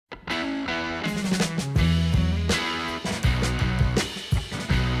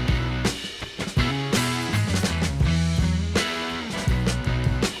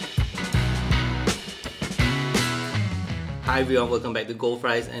Hi everyone, welcome back to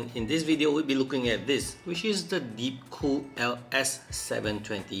Goldfries, and in this video we'll be looking at this, which is the Deepcool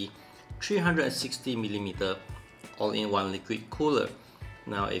LS720 360mm all-in-one liquid cooler.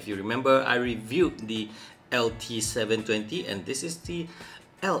 Now if you remember, I reviewed the LT720 and this is the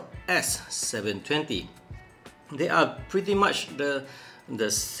LS720. They are pretty much the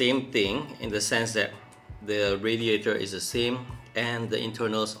same thing in the sense that the radiator is the same and the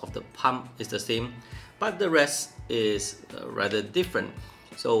internals of the pump is the same, but the rest is rather different.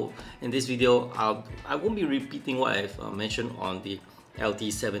 So in this video I won't be repeating what I've mentioned on the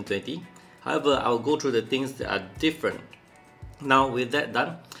LT720. However, I'll go through the things that are different. Now with that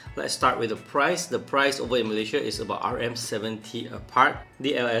done, let's start with the price. The price over in Malaysia is about RM70 a part.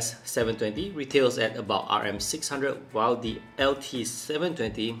 The LS720 retails at about RM600, while the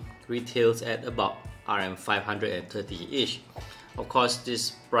LT720 retails at about RM530-ish. Of course,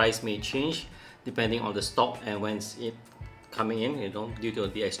 this price may change depending on the stock and when it's coming in, due to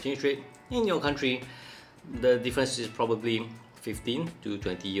the exchange rate in your country. The difference is probably 15 to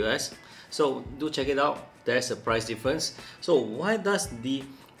 20 US. So do check it out. There's a price difference. So why does the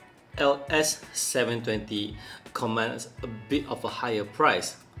LS720 command a bit of a higher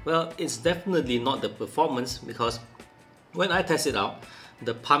price? Well, it's definitely not the performance, because when I test it out,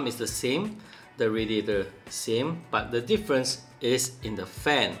 the pump is the same, the radiator same, but the difference is in the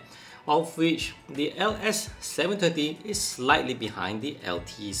fan, of which the LS720 is slightly behind the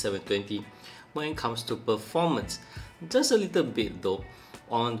LT720 when it comes to performance. Just a little bit though.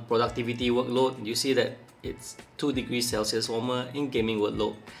 On productivity workload, you see that it's 2 degrees Celsius warmer. In gaming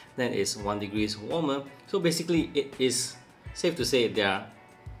workload, then it's 1 degrees warmer. So basically it is safe to say they are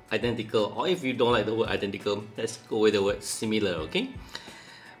identical, or if you don't like the word identical, let's go with the word similar, okay?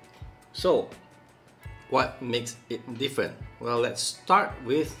 So what makes it different? Well, let's start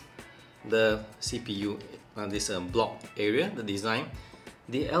with the CPU, this block area, the design.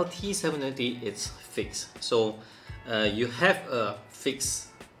 The LT720, it's fixed. So you have a fixed,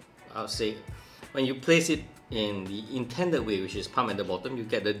 I'll say, when you place it in the intended way, which is pump at the bottom, you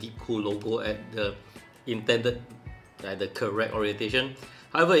get the Deepcool logo at the intended, the correct orientation.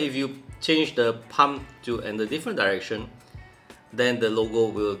 However, if you change the pump to in a different direction, then the logo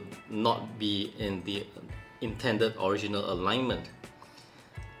will not be in the intended original alignment.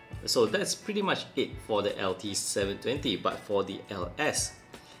 So that's pretty much it for the LT720. But for the LS,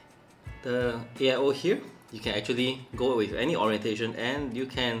 the AIO here, you can actually go with any orientation and you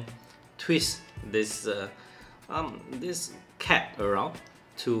can twist this this cap around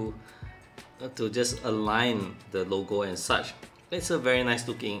to just align the logo and such. It's a very nice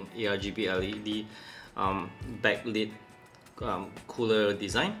looking RGB LED backlit cooler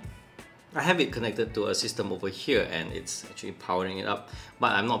design. I have it connected to a system over here and it's actually powering it up,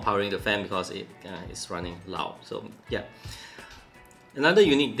 but I'm not powering the fan because it is running loud. So yeah. Another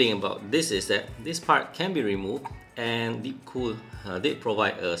unique thing about this is that this part can be removed, and Deepcool did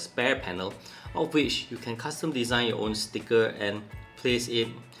provide a spare panel of which you can custom design your own sticker and place it.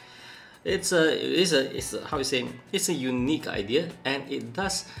 It's a unique idea, and it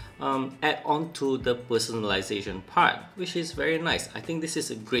does add on to the personalization part, which is very nice. I think this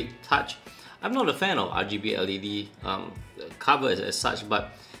is a great touch. I'm not a fan of RGB LED covers as such,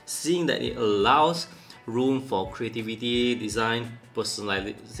 but seeing that it allows room for creativity, design,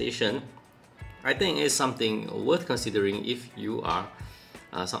 personalization, I think is something worth considering if you are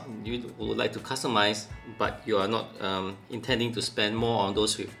you would like to customize, but you are not intending to spend more on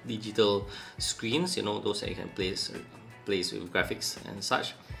those with digital screens, those that you can place with graphics and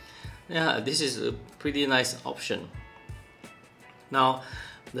such. Yeah, this is a pretty nice option. Now,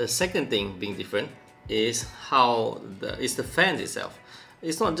 the second thing being different is the fan itself.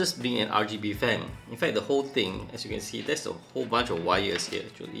 It's not just being an RGB fan. In fact, the whole thing, as you can see, there's a whole bunch of wires here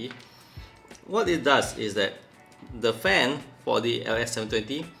actually. What it does is that the fan for the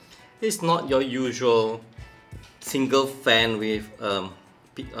LS720 is not your usual single fan with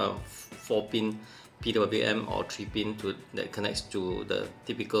 4-pin PWM or 3-pin that connects to the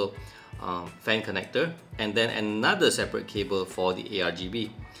typical fan connector, and then another separate cable for the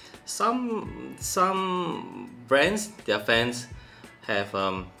ARGB. Some brands, their fans have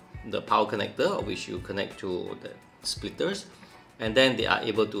the power connector, which you connect to the splitters, and then they are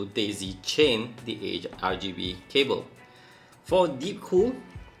able to daisy chain the RGB cable. For Deepcool,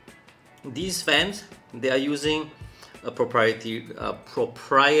 these fans, they are using a proprietary,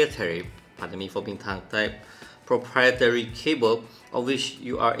 pardon me for being tongue-tied, proprietary cable, of which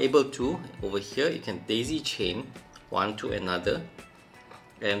you are able to, over here, you can daisy chain one to another,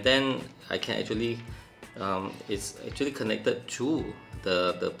 and then I can actually, it's actually connected to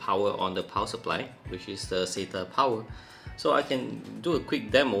the power on the power supply, which is the SATA power. So I can do a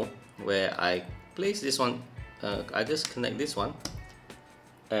quick demo where I place this one, I just connect this one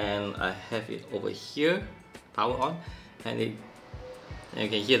and I have it over here, power on, and you can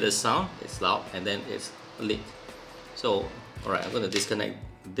hear the sound, it's loud, and then it's lit. So alright, I'm going to disconnect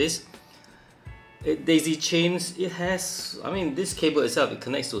this. It daisy chains, it has, this cable itself, it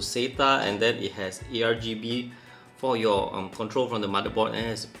connects to SATA, and then it has ARGB for your control from the motherboard, and it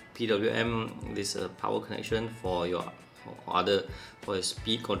has PWM, this power connection for your for your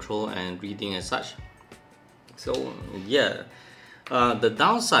speed control and reading and such. So yeah, the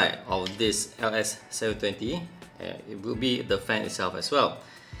downside of this LS720 it will be the fan itself as well,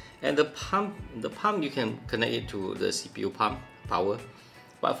 and the pump you can connect it to the CPU pump power,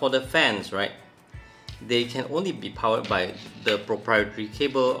 but for the fans, right, they can only be powered by the proprietary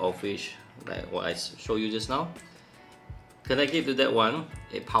cable, of which, like what I showed you just now. Connect it to that one,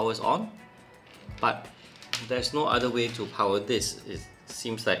 it powers on, but there's no other way to power this. It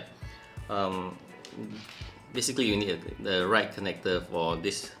seems like basically you need the right connector for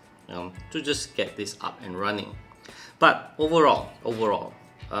this to just get this up and running. But overall, while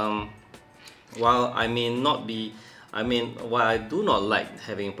while I do not like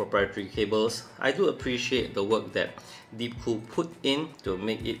having proprietary cables, I do appreciate the work that Deepcool put in to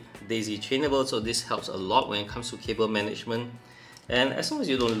make it daisy chainable. So this helps a lot when it comes to cable management, and as long as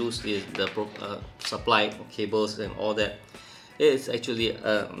you don't lose the supply cables and all that, it's actually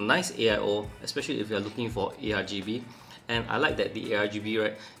a nice AIO, especially if you're looking for ARGB. And I like that the ARGB,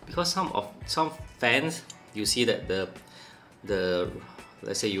 right, because some fans, you see that the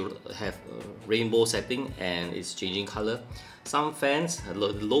let's say you have a rainbow setting and it's changing color. Some fans, the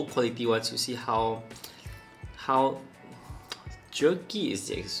low quality ones, you see how jerky is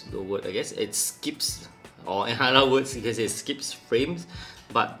the word, I guess. It skips, or in other words you can say it skips frames.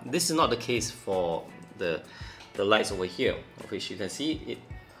 But this is not the case for the lights over here, of which you can see it.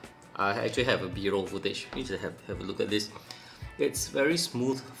 I actually have a B-roll footage. You just have a look at this. It's very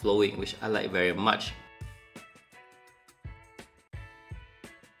smooth flowing, which I like very much.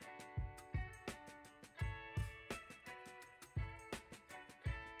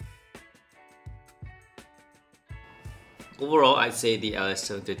 Overall, I'd say the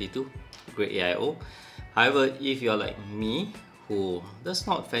LS722, great AIO. However, if you're like me, who does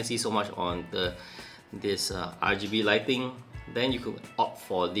not fancy so much on this RGB lighting, then you could opt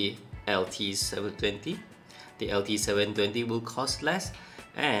for the LT720. The LT720 will cost less,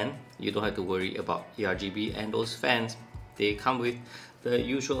 and you don't have to worry about RGB and those fans. They come with the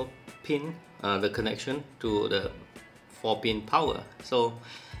usual pin, the connection to the 4-pin power. So,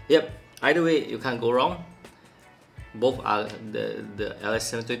 yep, either way, you can't go wrong. Both are the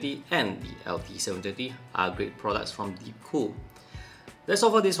LS720 and the LT720 are great products from Deepcool. That's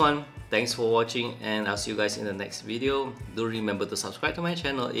all for this one. Thanks for watching, and I'll see you guys in the next video. Do remember to subscribe to my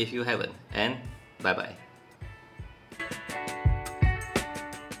channel if you haven't, and bye bye.